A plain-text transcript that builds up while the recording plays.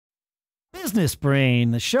Business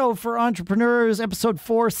Brain, the show for entrepreneurs, episode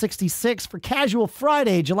 466 for Casual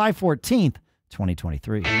Friday, July 14th,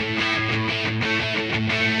 2023.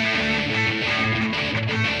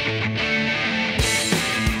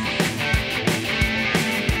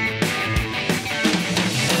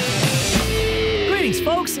 Greetings,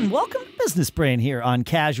 folks, and welcome to Business Brain here on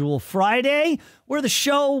Casual Friday. We're the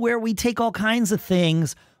show where we take all kinds of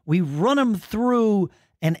things, we run them through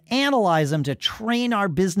and analyze them to train our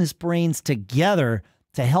business brains together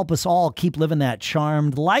to help us all keep living that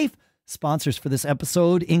charmed life. Sponsors for this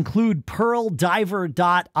episode include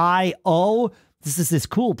pearldiver.io. This is this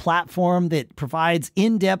cool platform that provides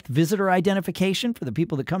in-depth visitor identification for the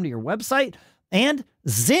people that come to your website, and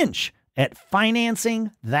Zinch at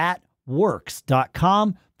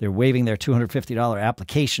financingthatworks.com. They're waiving their $250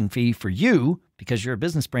 application fee for you because you're a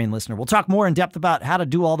Business Brain listener. We'll talk more in depth about how to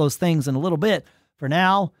do all those things in a little bit. For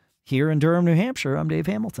now, here in Durham, New Hampshire, I'm Dave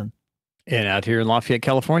Hamilton. And out here in Lafayette,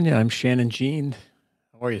 California, I'm Shannon Jean.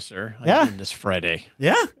 How are you, sir? How you doing this Friday?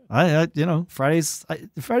 Yeah, Fridays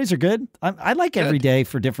are good. I like every day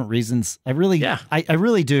for different reasons. I really do.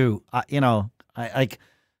 One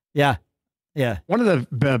of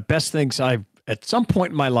the best things at some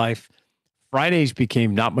point in my life, Fridays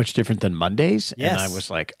became not much different than Mondays. Yes. And I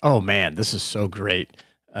was like, oh man, this is so great.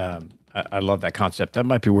 I love that concept. That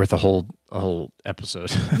might be worth a whole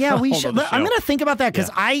episode. Yeah, we should. I'm going to think about that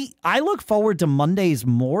because I look forward to Mondays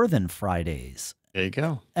more than Fridays. There you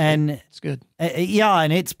go. And it's good.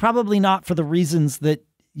 And it's probably not for the reasons that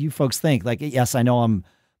you folks think. Like, yes, I know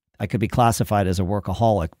I could be classified as a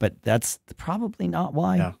workaholic, but that's probably not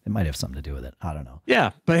why. Yeah. It might have something to do with it. I don't know. Yeah,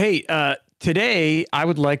 but hey, today I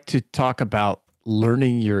would like to talk about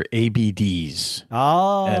learning your ABDs.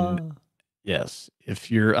 Oh. And yes,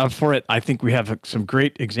 if you're up for it, I think we have some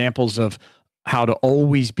great examples of how to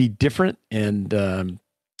always be different and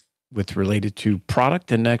with related to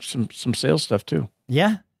product and some sales stuff too.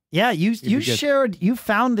 Yeah. Yeah. You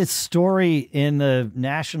found this story in the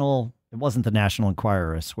National, it wasn't the National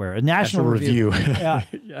Enquirer, I swear, a National Review. Yeah.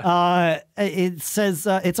 Yeah. It says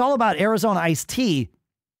it's all about Arizona iced tea.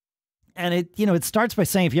 And it starts by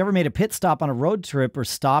saying if you ever made a pit stop on a road trip or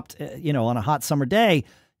stopped, on a hot summer day,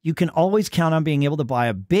 you can always count on being able to buy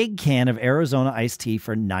a big can of Arizona iced tea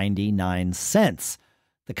for 99 cents.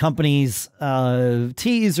 The company's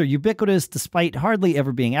teas are ubiquitous despite hardly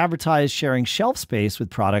ever being advertised, sharing shelf space with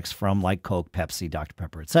products from like Coke, Pepsi, Dr.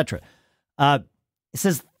 Pepper, etc. It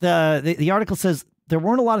says the article says there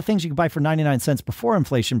weren't a lot of things you could buy for 99 cents before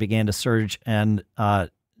inflation began to surge, and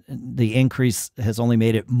the increase has only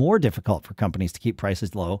made it more difficult for companies to keep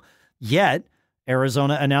prices low. Yet,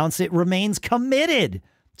 Arizona announced it remains committed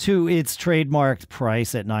to its trademarked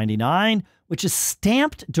price at 99, which is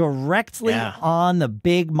stamped directly on the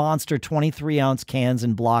big monster 23-ounce cans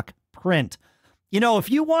in block print. If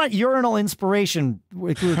you want urinal inspiration,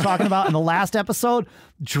 like we were talking about in the last episode,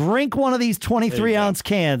 drink one of these 23-ounce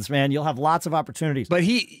cans, man. You'll have lots of opportunities. But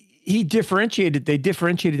they differentiated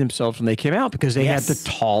themselves when they came out because they had the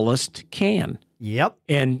tallest can. Yep.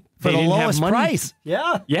 And for the lowest price.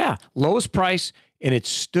 Yeah. Yeah. Lowest price. And it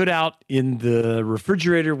stood out in the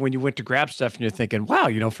refrigerator when you went to grab stuff and you're thinking,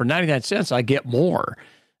 wow, for 99 cents, I get more.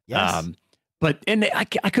 Yes. I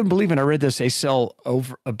couldn't believe it. I read this. They sell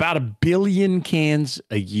over about 1 billion cans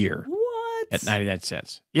a year. What? At 99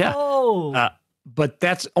 cents. Yeah. Oh. But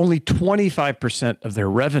that's only 25% of their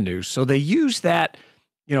revenue. So they used that,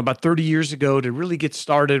 about 30 years ago to really get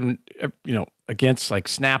started, against like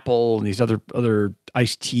Snapple and these other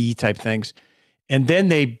iced tea type things. And then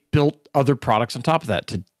they built other products on top of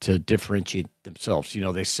that to differentiate themselves.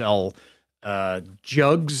 They sell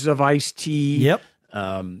jugs of iced tea. Yep.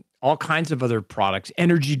 All kinds of other products,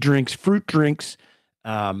 energy drinks, fruit drinks.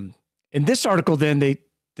 In this article, then they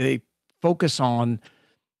focus on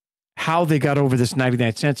how they got over this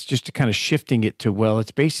 99 cents, just to kind of shifting it to, well,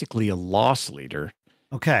 it's basically a loss leader.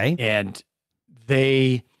 Okay. And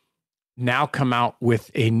they now come out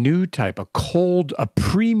with a new type, a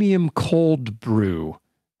premium cold brew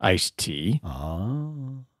iced tea.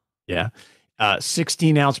 Oh. Yeah.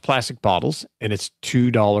 16-ounce plastic bottles, and it's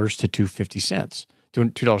 $2 to $2.50.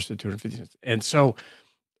 $2 to $2.50. And so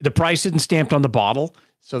the price isn't stamped on the bottle,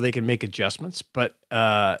 so they can make adjustments. But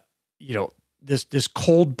this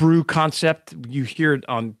cold brew concept, you hear it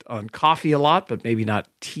on coffee a lot, but maybe not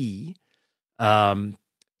tea.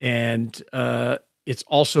 It's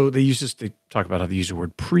also, they talk about how they use the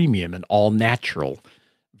word premium and all natural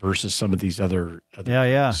versus some of these other.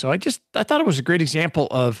 So I thought it was a great example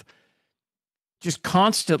of just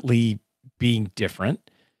constantly being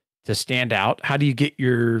different to stand out. How do you get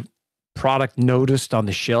your product noticed on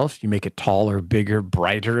the shelf. You make it taller, bigger,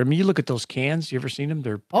 brighter. I mean, you look at those cans. You ever seen them?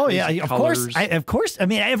 They're of colors. course. Of course. I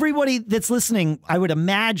mean, everybody that's listening, I would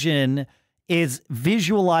imagine, is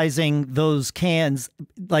visualizing those cans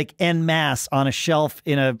like en masse on a shelf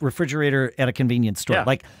in a refrigerator at a convenience store. Yeah.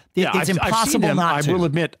 Like it's impossible not to. I will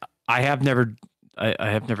admit, I have never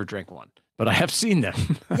drank one, but I have seen them.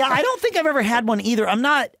 Yeah, I don't think I've ever had one either.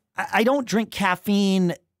 I don't drink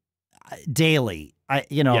caffeine daily.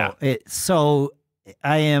 So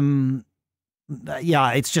I am.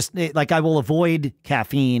 Yeah, it's just like I will avoid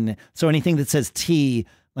caffeine. So anything that says tea.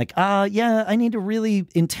 Like, I need to really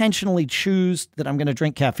intentionally choose that I'm going to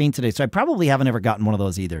drink caffeine today. So I probably haven't ever gotten one of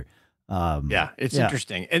those either. It's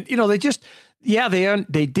interesting. And,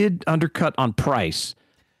 they did undercut on price,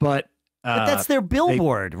 but that's their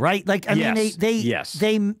billboard, right? Like, I mean,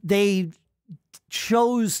 they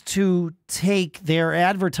chose to take their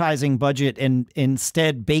advertising budget and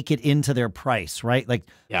instead bake it into their price, right? Like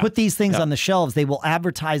put these things on the shelves. They will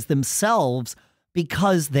advertise themselves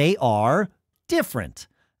because they are different.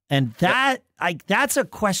 And that's a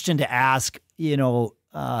question to ask,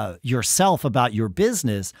 yourself about your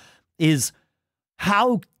business is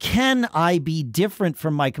how can I be different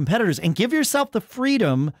from my competitors, and give yourself the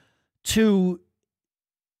freedom to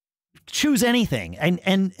choose anything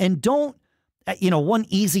and don't, one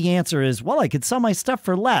easy answer is, well, I could sell my stuff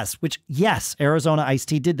for less, which yes, Arizona Iced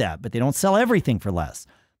Tea did that, but they don't sell everything for less.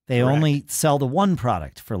 They only sell the one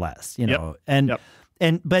product for less,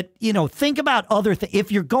 But, think about other things.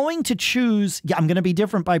 If you're going to choose, I'm going to be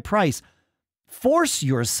different by price, force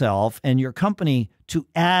yourself and your company to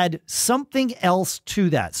add something else to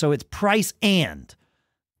that. So it's price and.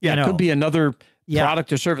 It could be another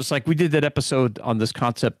product or service. Like we did that episode on this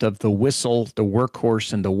concept of the whistle, the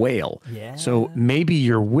workhorse, and the whale. Yeah. So maybe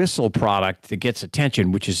your whistle product that gets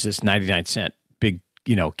attention, which is this 99-cent big,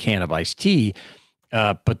 can of iced tea,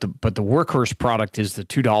 but the workhorse product is the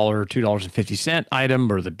 $2.50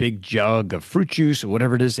 item, or the big jug of fruit juice, or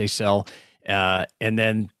whatever it is they sell, and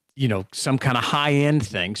then some kind of high end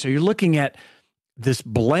thing. So you're looking at this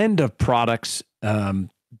blend of products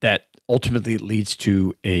that ultimately leads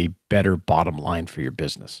to a better bottom line for your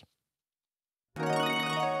business.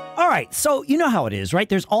 All right, so you know how it is, right?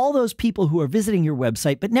 There's all those people who are visiting your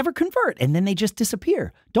website but never convert, and then they just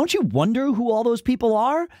disappear. Don't you wonder who all those people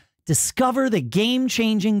are? Discover the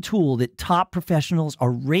game-changing tool that top professionals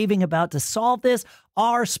are raving about to solve this.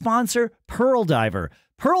 Our sponsor, Pearl Diver.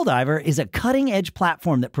 Pearl Diver is a cutting-edge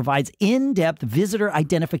platform that provides in-depth visitor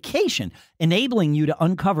identification, enabling you to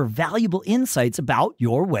uncover valuable insights about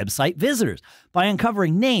your website visitors. By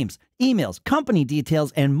uncovering names, emails, company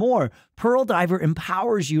details, and more, Pearl Diver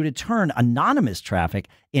empowers you to turn anonymous traffic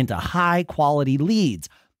into high-quality leads.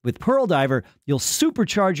 With Pearl Diver, you'll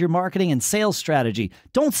supercharge your marketing and sales strategy.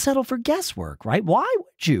 Don't settle for guesswork, right? Why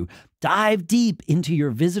would you? Dive deep into your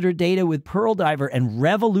visitor data with Pearl Diver and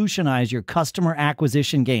revolutionize your customer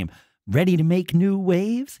acquisition game. Ready to make new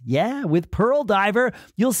waves? Yeah, with Pearl Diver,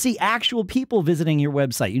 you'll see actual people visiting your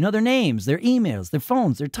website. You know their names, their emails, their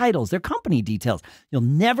phones, their titles, their company details. You'll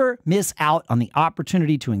never miss out on the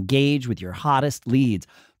opportunity to engage with your hottest leads.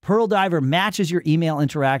 Pearl Diver matches your email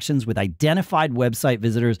interactions with identified website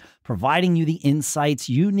visitors, providing you the insights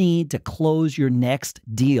you need to close your next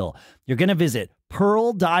deal. You're going to visit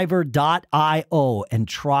pearldiver.io and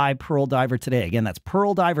try Pearl Diver today. Again, that's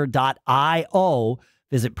pearldiver.io.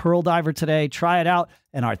 Visit Pearl Diver today, try it out,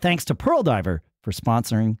 and our thanks to Pearl Diver for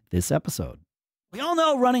sponsoring this episode. We all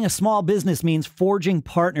know running a small business means forging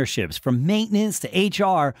partnerships. From maintenance to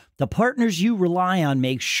HR, the partners you rely on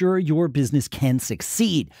make sure your business can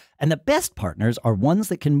succeed. And the best partners are ones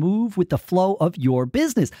that can move with the flow of your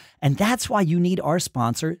business. And that's why you need our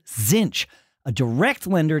sponsor, Zinch, a direct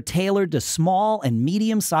lender tailored to small and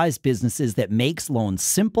medium-sized businesses that makes loans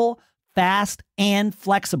simple, fast, and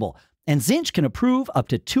flexible. And Zinch can approve up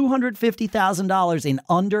to $250,000 in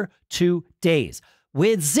under 2 days.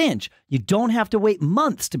 With Zinch, you don't have to wait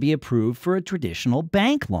months to be approved for a traditional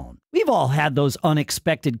bank loan. We've all had those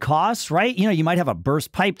unexpected costs, right? You might have a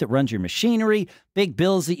burst pipe that runs your machinery, big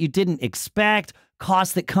bills that you didn't expect,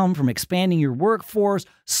 costs that come from expanding your workforce,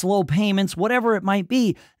 slow payments, whatever it might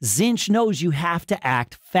be. Zinch knows you have to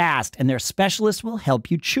act fast, and their specialists will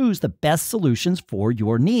help you choose the best solutions for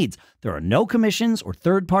your needs. There are no commissions or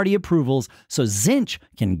third-party approvals, so Zinch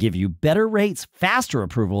can give you better rates, faster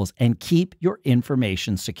approvals, and keep your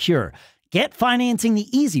information secure. Get financing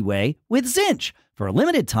the easy way with Zinch. For a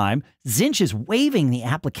limited time, Zinch is waiving the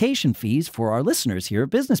application fees for our listeners here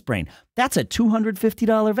at Business Brain. That's a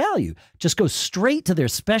 $250 value. Just go straight to their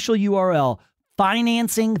special URL,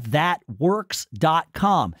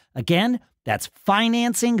 financingthatworks.com. Again, That's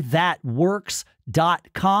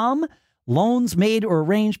financingthatworks.com. Loans made or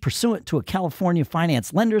arranged pursuant to a California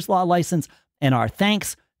finance lender's law license. And our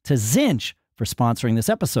thanks to Zinch for sponsoring this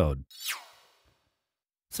episode.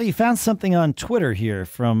 So you found something on Twitter here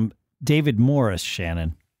from David Morris,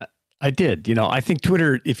 Shannon. I did. You know, I think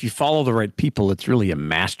Twitter, if you follow the right people, it's really a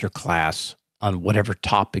masterclass on whatever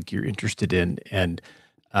topic you're interested in. And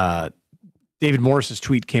David Morris's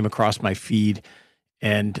tweet came across my feed,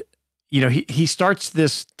 and you know, he starts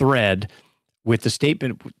this thread with the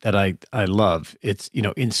statement that I love. It's, you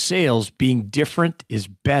know, in sales, being different is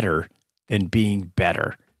better than being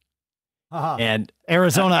better. And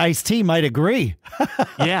Arizona Iced Tea might agree.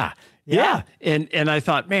 Yeah. Yeah. And I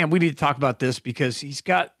thought, man, we need to talk about this because he's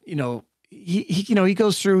got, you know, he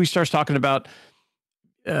goes through, he starts talking about,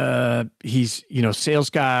 he's, you know, sales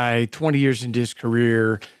guy, 20 years into his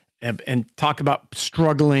career, and talk about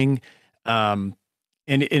struggling.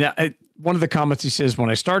 One of the comments he says,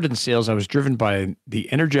 when I started in sales, I was driven by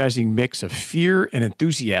the energizing mix of fear and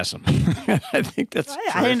enthusiasm. I think that's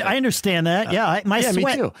I understand that. Yeah.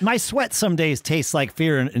 My sweat some days tastes like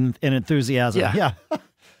fear and enthusiasm. Yeah.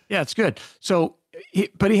 Yeah, it's good. So,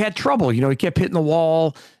 but he had trouble. You know, he kept hitting the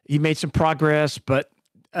wall. He made some progress, but,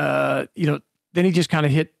 you know, then he just kind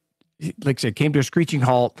of hit, like I said, came to a screeching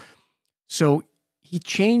halt. So he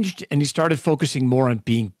changed and he started focusing more on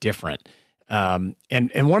being different. And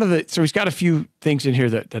one of the, so he's got a few things in here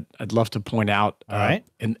that I'd love to point out. All right.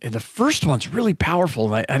 And the first one's really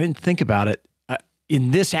powerful. And I didn't think about it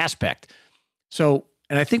in this aspect. So,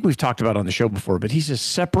 and I think we've talked about it on the show before, but he says,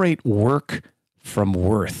 separate work from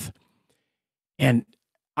worth. And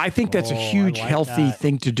I think that's a huge, healthy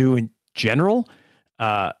thing to do in general.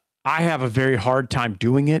 I have a very hard time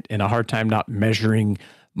doing it and a hard time not measuring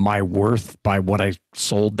my worth by what I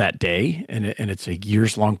sold that day. And it's a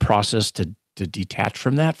years-long process to detach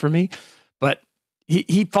from that for me. But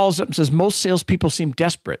he follows up and says, most salespeople seem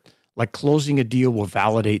desperate, like closing a deal will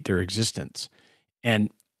validate their existence. And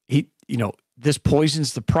this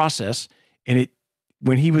poisons the process. And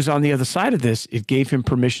when he was on the other side of this, it gave him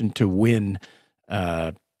permission to win,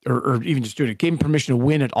 or even just do it. It gave him permission to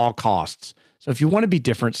win at all costs. So if you want to be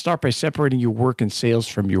different, start by separating your work and sales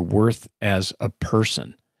from your worth as a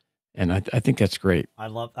person. And I think that's great. I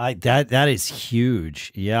love that is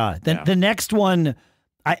huge. Yeah. The next one,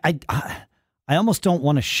 I almost don't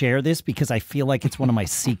want to share this because I feel like it's one of my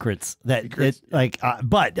secrets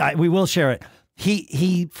but we will share it.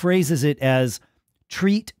 He phrases it as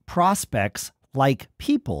treat prospects like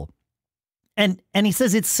people. And he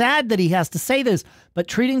says it's sad that he has to say this, but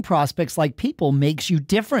treating prospects like people makes you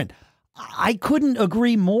different. I couldn't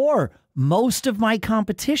agree more. Most of my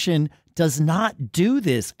competition does not do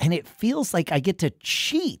this, and it feels like I get to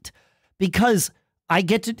cheat because I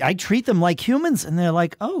treat them like humans, and they're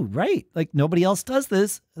like, oh, right, like nobody else does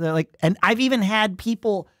this. They're like, and I've even had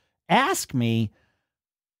people ask me,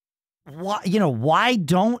 why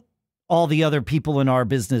don't all the other people in our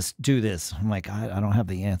business do this? I'm like, I don't have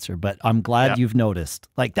the answer, but I'm glad you've noticed.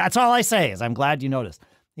 Like, that's all I say is I'm glad you noticed.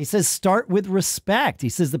 He says, start with respect. He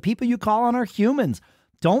says, the people you call on are humans.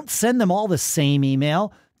 Don't send them all the same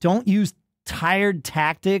email. Don't use tired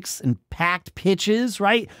tactics and packed pitches,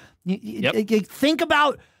 right? You think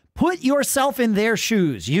about, put yourself in their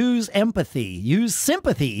shoes. Use empathy. Use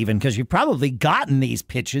sympathy even, because you've probably gotten these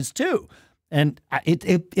pitches too. And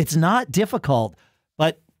it's not difficult,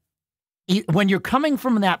 but when you're coming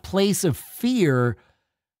from that place of fear,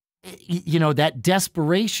 that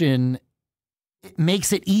desperation, it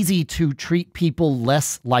makes it easy to treat people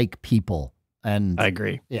less like people. And I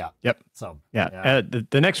agree. Yeah. Yep. So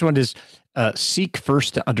the next one is seek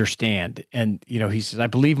first to understand. And he says, I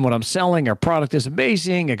believe in what I'm selling. Our product is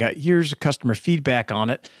amazing. I got years of customer feedback on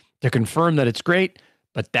it to confirm that it's great,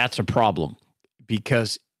 but that's a problem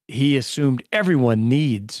because he assumed everyone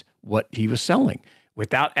needs what he was selling.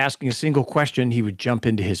 Without asking a single question, he would jump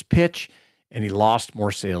into his pitch, and he lost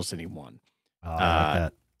more sales than he won. I like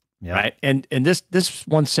that. Yep. Right. And this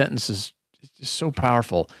one sentence is just so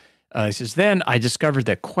powerful. He says, then I discovered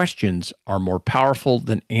that questions are more powerful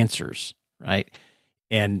than answers. Right.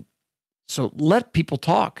 And so let people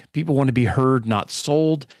talk. People want to be heard, not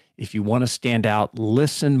sold. If you want to stand out,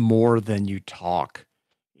 listen more than you talk,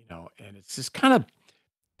 and it's this kind of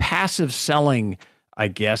passive selling, I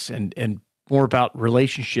guess, and more about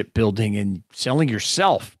relationship building and selling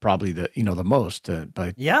yourself probably the most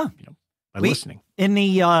by listening. In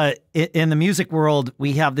the music world,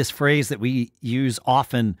 we have this phrase that we use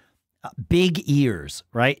often, big ears,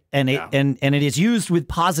 right? And it is used with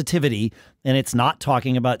positivity, and it's not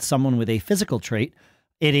talking about someone with a physical trait.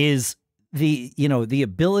 It is the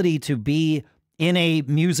ability to be in a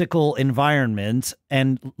musical environment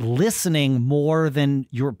and listening more than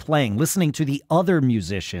you're playing, listening to the other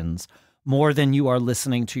musicians more than you are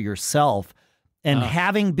listening to yourself. And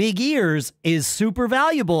having big ears is super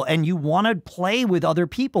valuable. And you want to play with other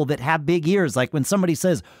people that have big ears. Like when somebody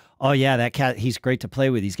says, oh, yeah, that cat, he's great to play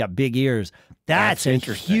with. He's got big ears. That's a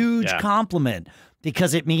huge compliment,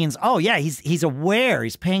 because it means, oh, yeah, he's aware.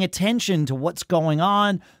 He's paying attention to what's going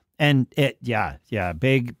on. And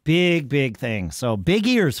big thing. So big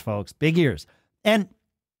ears, folks, big ears. And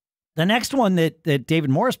the next one that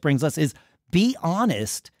David Morris brings us is be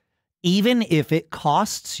honest, even if it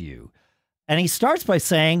costs you. And he starts by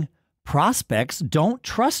saying, prospects don't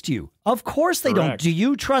trust you. Of course they don't. Do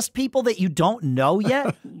you trust people that you don't know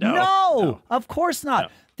yet? No, of course not. No.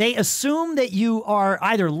 They assume that you are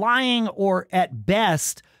either lying or at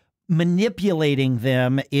best manipulating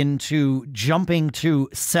them into jumping to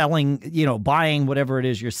selling, buying whatever it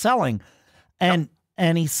is you're selling. And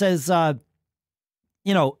he says,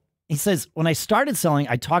 he says, when I started selling,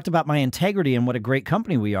 I talked about my integrity and what a great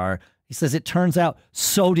company we are. He says, it turns out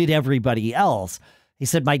so did everybody else. He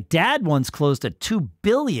said, my dad once closed a $2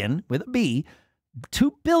 billion, with a B,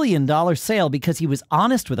 $2 billion sale because he was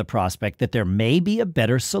honest with a prospect that there may be a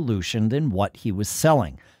better solution than what he was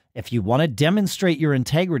selling. If you want to demonstrate your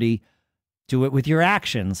integrity, do it with your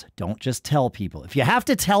actions. Don't just tell people. If you have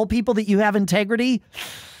to tell people that you have integrity,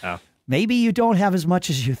 maybe you don't have as much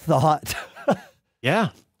as you thought. Yeah,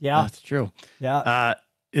 that's true. Yeah.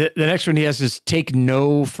 The next one he has is take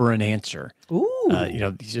no for an answer. Ooh.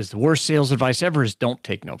 He says the worst sales advice ever is don't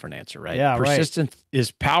take no for an answer, right? Yeah, Persistence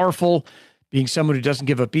is powerful. Being someone who doesn't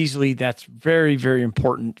give up easily, that's very, very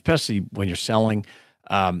important, especially when you're selling.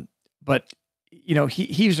 But,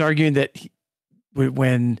 he was arguing that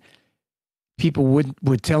when people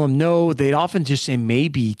would tell him no, they'd often just say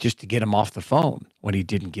maybe just to get him off the phone when he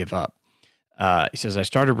didn't give up. He says, I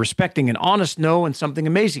started respecting an honest no, and something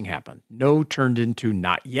amazing happened. No turned into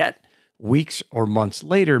not yet. Weeks or months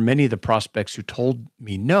later, many of the prospects who told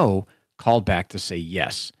me no called back to say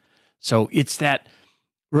yes. So it's that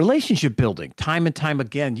relationship building time and time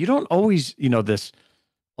again. You don't always, this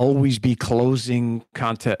always be closing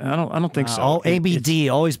content. I don't think so. Oh, ABD,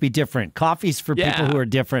 always be different. Coffee's for people who are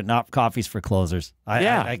different, not coffees for closers. Go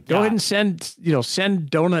ahead and send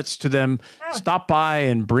donuts to them. Stop by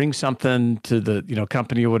and bring something to the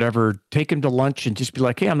company or whatever. Take them to lunch and just be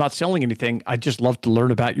like, hey, I'm not selling anything. I'd just love to learn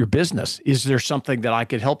about your business. Is there something that I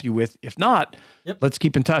could help you with? If not, let's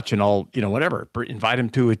keep in touch and I'll whatever. Invite them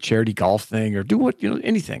to a charity golf thing or do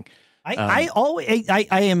anything. I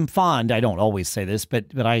am fond. I don't always say this, but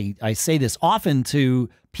I say this often to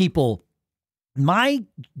people. My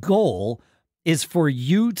goal is for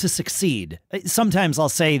you to succeed. Sometimes I'll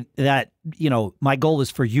say that, my goal is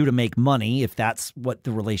for you to make money if that's what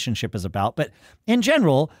the relationship is about. But in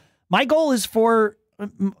general, my goal is for,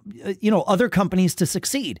 other companies to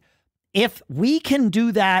succeed. If we can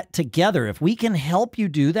do that together, if we can help you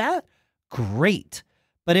do that, great.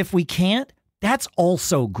 But if we can't, that's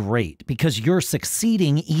also great because you're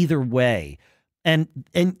succeeding either way. And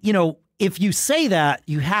if you say that,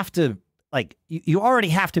 you have to you already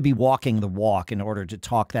have to be walking the walk in order to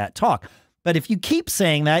talk that talk. But if you keep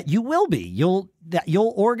saying that, you will be. You'll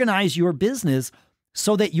organize your business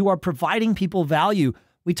so that you are providing people value.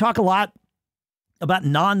 We talk a lot about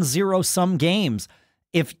non-zero sum games.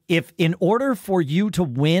 If in order for you to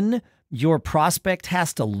win, your prospect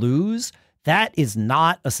has to lose, that is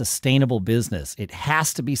not a sustainable business. It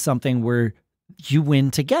has to be something where you win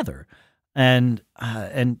together, and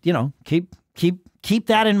keep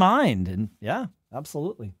that in mind. And yeah,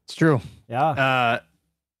 absolutely, it's true. Yeah.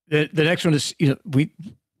 The next one is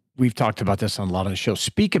we've talked about this on a lot of the shows.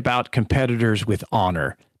 Speak about competitors with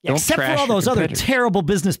honor. Yeah, except for all those other terrible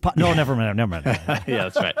business. No, never mind. Yeah,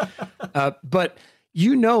 that's right. But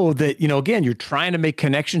that again, you're trying to make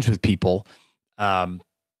connections with people. They're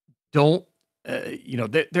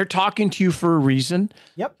talking to you for a reason.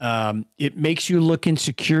 Yep. It makes you look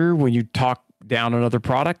insecure when you talk down another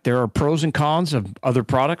product. There are pros and cons of other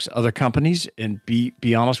products, other companies, and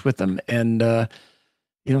be honest with them. And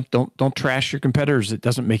don't trash your competitors. It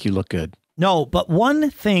doesn't make you look good. No, but one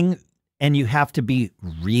thing, and you have to be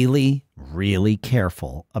really, really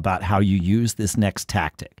careful about how you use this next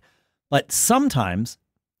tactic. But sometimes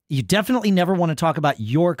you definitely never want to talk about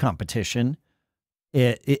your competition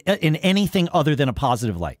in anything other than a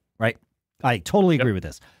positive light, right? I totally agree with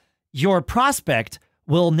this. Your prospect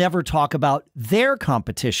will never talk about their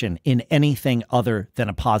competition in anything other than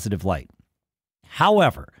a positive light.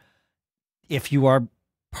 However, if you are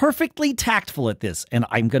perfectly tactful at this, and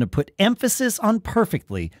I'm going to put emphasis on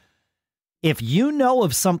perfectly, If you know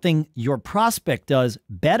of something your prospect does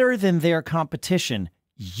better than their competition,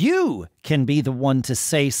 you can be the one to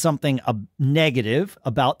say something negative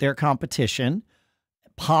about their competition,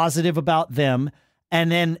 positive about them.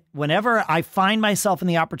 And then whenever I find myself in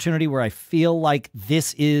the opportunity where I feel like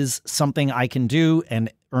this is something I can do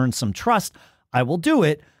and earn some trust, I will do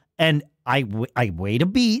it. And I wait a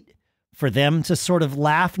beat for them to sort of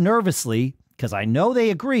laugh nervously because I know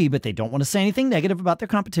they agree, but they don't want to say anything negative about their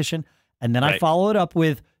competition. And then I follow it up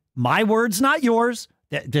with my words, not yours.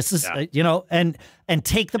 This is, and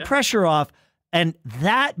take the pressure off. And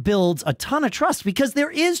that builds a ton of trust because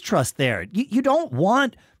there is trust there. You don't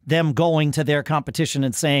want them going to their competition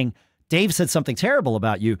and saying, Dave said something terrible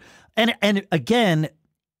about you. And again,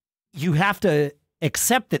 you have to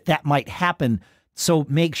accept that that might happen. So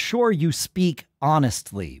make sure you speak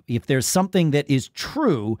honestly. If there's something that is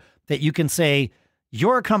true that you can say,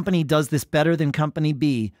 your company does this better than company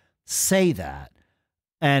B, say that.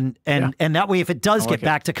 And that way, if it does get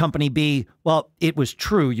back to company B, well, it was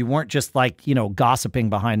true. You weren't just like, gossiping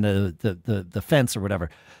behind the fence or whatever.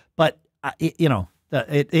 But,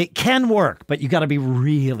 it can work, but you got to be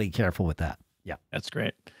really careful with that. Yeah, that's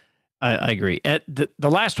great. I agree. The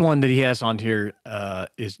last one that he has on here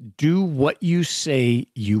is do what you say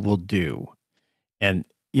you will do. And,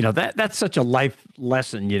 that's such a life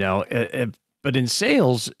lesson, but in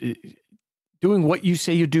sales, doing what you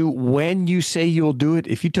say you do when you say you'll do it.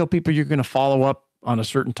 If you tell people you're going to follow up on a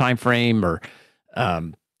certain time frame, or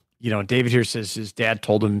David here says his dad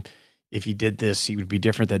told him if he did this, he would be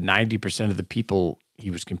different than 90% of the people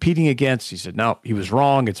he was competing against. He said, no, he was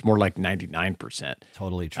wrong. It's more like 99%.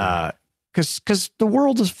 Totally true. Because the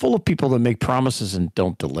world is full of people that make promises and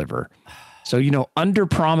don't deliver. So, under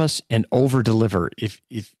promise and over deliver. If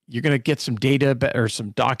you're going to get some data or some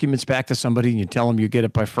documents back to somebody and you tell them you get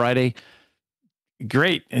it by Friday,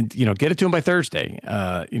 great. And, get it to them by Thursday.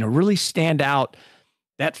 Really stand out.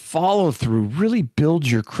 That follow through really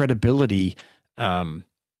builds your credibility. And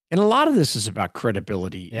a lot of this is about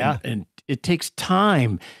credibility. Yeah. And it takes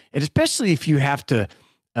time. And especially if you have to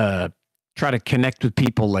try to connect with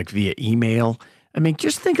people like via email. I mean,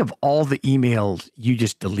 just think of all the emails you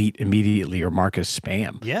just delete immediately or mark as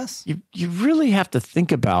spam. Yes. You really have to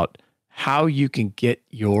think about how you can get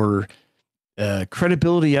your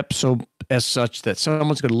credibility up as such that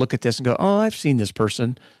someone's going to look at this and go, oh, I've seen this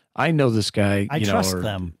person. I know this guy. I trust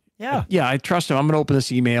them. Yeah. Yeah, I trust them. I'm going to open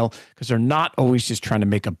this email because they're not always just trying to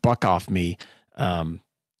make a buck off me.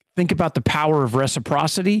 Think about the power of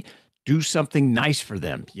reciprocity. Do something nice for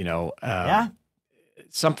them,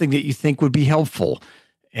 something that you think would be helpful.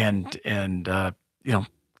 And again,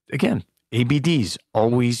 ABDs,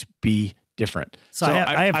 always be different. So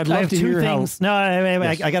I have two things.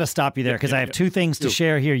 I got to stop you there because I have two things to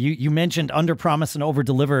share here. You mentioned under promise and over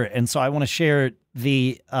deliver, and so I want to share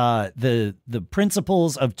the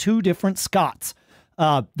principles of two different Scotts.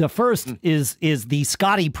 The first is the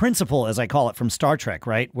Scotty principle, as I call it, from Star Trek,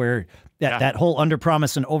 right? Where that whole under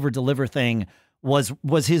promise and over deliver thing was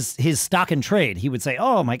his stock and trade. He would say,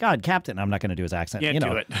 "Oh my God, Captain," I'm not going to do his accent. Can't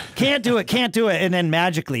do it. can't do it, and then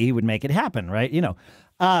magically he would make it happen, right?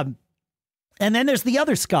 And then there's the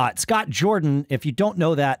other Scott Jordan. If you don't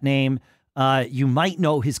know that name, you might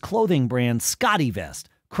know his clothing brand, Scott Vest.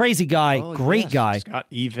 Crazy guy, great guy. Scott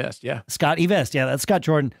Vest, yeah. Scott Vest, yeah, that's Scott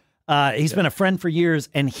Jordan. He's been a friend for years,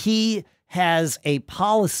 and he has a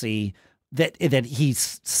policy that he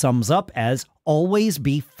sums up as always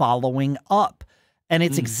be following up. And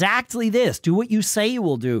it's exactly this. Do what you say you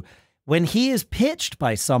will do. When he is pitched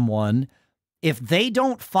by someone, if they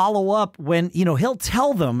don't follow up he'll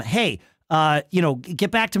tell them, hey,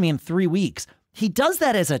 get back to me in 3 weeks. He does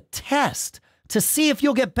that as a test to see if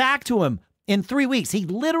you'll get back to him in 3 weeks. He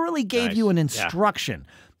literally gave you an instruction,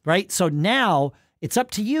 right? So now it's up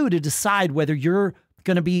to you to decide whether you're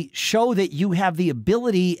going to show that you have the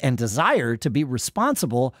ability and desire to be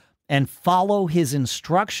responsible and follow his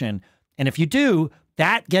instruction. And if you do,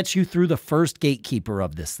 that gets you through the first gatekeeper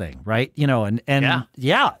of this thing, right?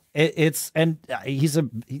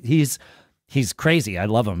 He's crazy. I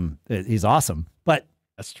love him. He's awesome. But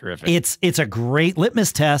that's terrific. It's a great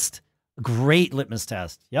litmus test. Great litmus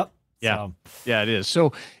test. Yep. Yeah. So. Yeah, it is.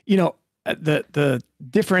 So, the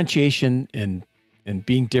differentiation and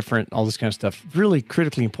being different, all this kind of stuff, really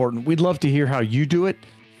critically important. We'd love to hear how you do it.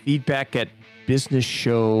 Feedback at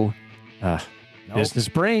businessbrain.show.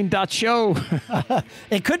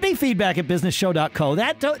 It could be feedback at businessshow.co.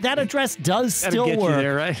 That address does still get work. You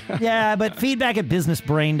there, right? Yeah, but feedback at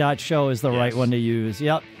businessbrain.show is the right one to use.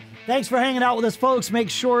 Yep. Thanks for hanging out with us, folks.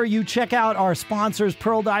 Make sure you check out our sponsors,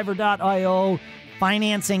 pearldiver.io,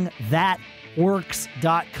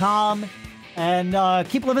 financingthatworks.com, And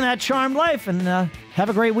keep living that charmed life, and have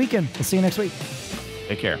a great weekend. We'll see you next week.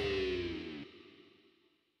 Take care.